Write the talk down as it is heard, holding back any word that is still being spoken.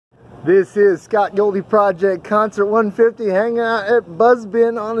This is Scott Goldie Project Concert 150 hanging out at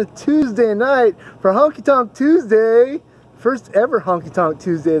Buzzbin on a Tuesday night for Honky Tonk Tuesday. First ever Honky Tonk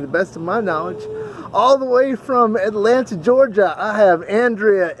Tuesday, to the best of my knowledge. All the way from Atlanta, Georgia, I have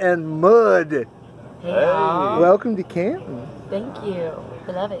Andrea and Mud. Hey. Welcome to Canton. Thank you.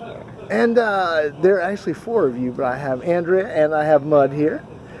 I love it here. And there are actually four of you, but I have Andrea and I have Mud here.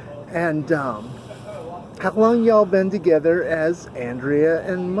 And how long y'all been together as Andrea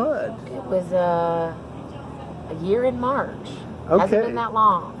and Mud? It was a year in March. Okay. Hasn't been that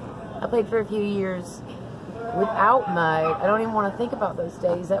long. I played for a few years without Mud. I don't even want to think about those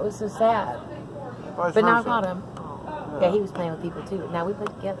days. That was so sad. But now I've got him. Yeah, he was playing with people too. Now we play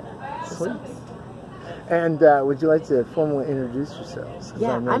together. Sweet. And would you like to formally introduce yourselves?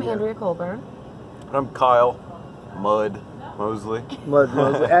 Yeah, I'm Andrea Colburn. I'm Kyle Mud Mosley. Mud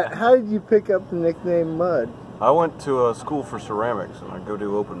Mosley. How did you pick up the nickname Mud? I went to a school for ceramics, and I go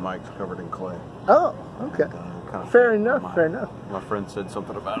do open mics covered in clay. Oh, okay. Fair enough, fair enough. My friend said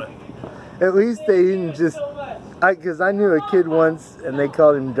something about it. At least they didn't just... Because I knew a kid once, and they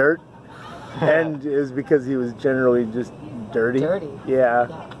called him Dirt. And it was because he was generally just dirty. Dirty. Yeah.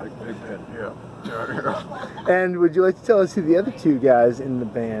 Yeah. And would you like to tell us who the other two guys in the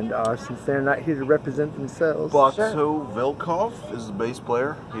band are, since they're not here to represent themselves? Botso Velkov is the bass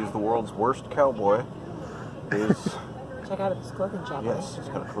player. He's the world's worst cowboy. Check out his clothing shop. Yes, he's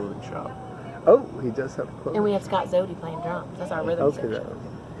got a clothing shop. Oh, he does have a clothing. And we have Scott Zodi playing drums. That's our rhythm section.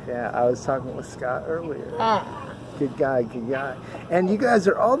 Yeah, I was talking with Scott earlier. Ah. Good guy, good guy. And you guys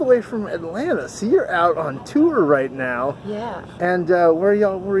are all the way from Atlanta, so you're out on tour right now. Yeah. And where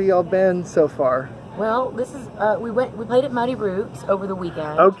y'all been so far? Well, this is we played at Muddy Roots over the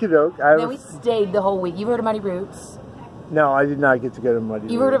weekend. Okie doke. Then we stayed the whole week. You've heard of Muddy Roots? No, I did not get to go to Muddy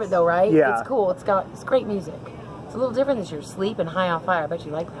Roots. You've heard of it though, right? Yeah. It's cool. It's great music. It's a little different this year. Sleep and High on Fire. I bet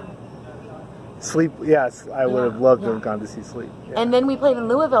you like that. Sleep, yes, I would have loved to have gone to see Sleep. Yeah. And then we played in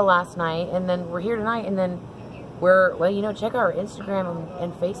Louisville last night, and then we're here tonight, and then check our Instagram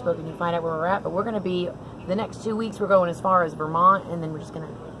and Facebook and you find out where we're at. But we're going to be, the next 2 weeks, we're going as far as Vermont, and then we're just going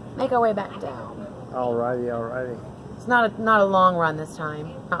to make our way back down. Alrighty, alrighty. It's not a long run this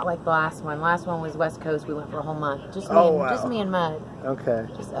time. Not like the last one. Last one was West Coast. We went for a whole month. Just me and Mud. Okay.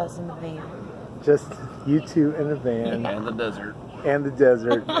 Just us in the van. Just you two in a van. And the desert. And the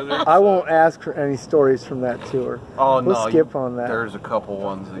desert. I won't ask for any stories from that tour. Oh, we'll no. skip on that. There's a couple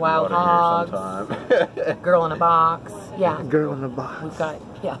ones that Wild you ought to Hogs, hear sometime. Girl in a Box. Yeah. Girl in a Box. We've got,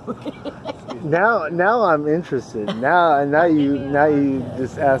 yeah. Now I'm interested. Now you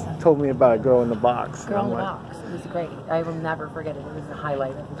just told me about a Girl in a Box. Girl in a Box. It was great. I will never forget it. It was a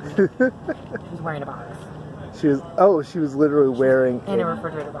highlight of the week. She was wearing a box. She was literally wearing in a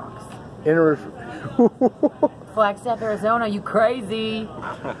refrigerator box. In a Flagstaff, Arizona, you crazy.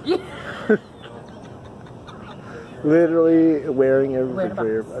 Literally wearing a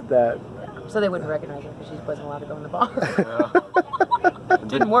refrigerator. So they wouldn't recognize her because she wasn't allowed to go in the box. Yeah. It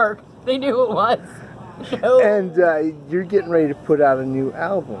didn't work. They knew it was. No. And you're getting ready to put out a new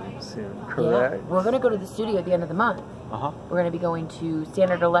album soon, correct? Yeah. We're going to go to the studio at the end of the month. Uh-huh. We're going to be going to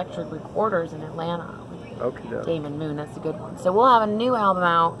Standard Electric Recorders in Atlanta. Okay. Damon Moon, that's a good one. So we'll have a new album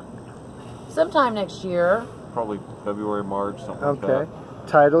out sometime next year. Probably February, March, something like that. Okay.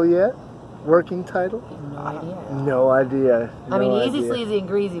 Title yet? Working title? No idea. No idea. I mean, Easy, Sleazy, and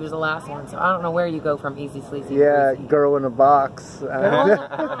Greasy was the last one, so I don't know where you go from Easy, Sleazy, and Greasy. Girl in a Box. Girl in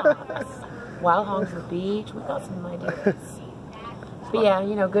a Box. Wild Hogs on the Beach. We've got some ideas. But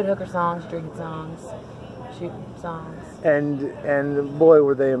yeah, good hooker songs, drinking songs, shooting songs. And boy,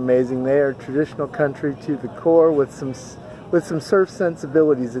 were they amazing. They are traditional country to the core with some surf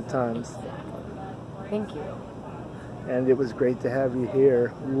sensibilities at times. Thank you. And it was great to have you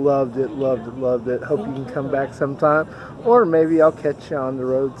here. Loved it, loved it, loved it. Hope you can come back sometime. Or maybe I'll catch you on the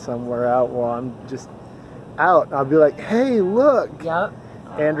road somewhere out while I'm just out. I'll be like, hey, look. Yep.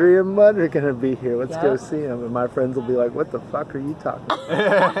 Andrea and Mud are going to be here. Let's go see them. And my friends will be like, what the fuck are you talking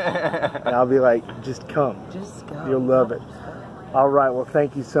about? And I'll be like, just come. Just go. You'll love it. All right. Well,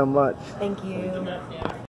 thank you so much. Thank you.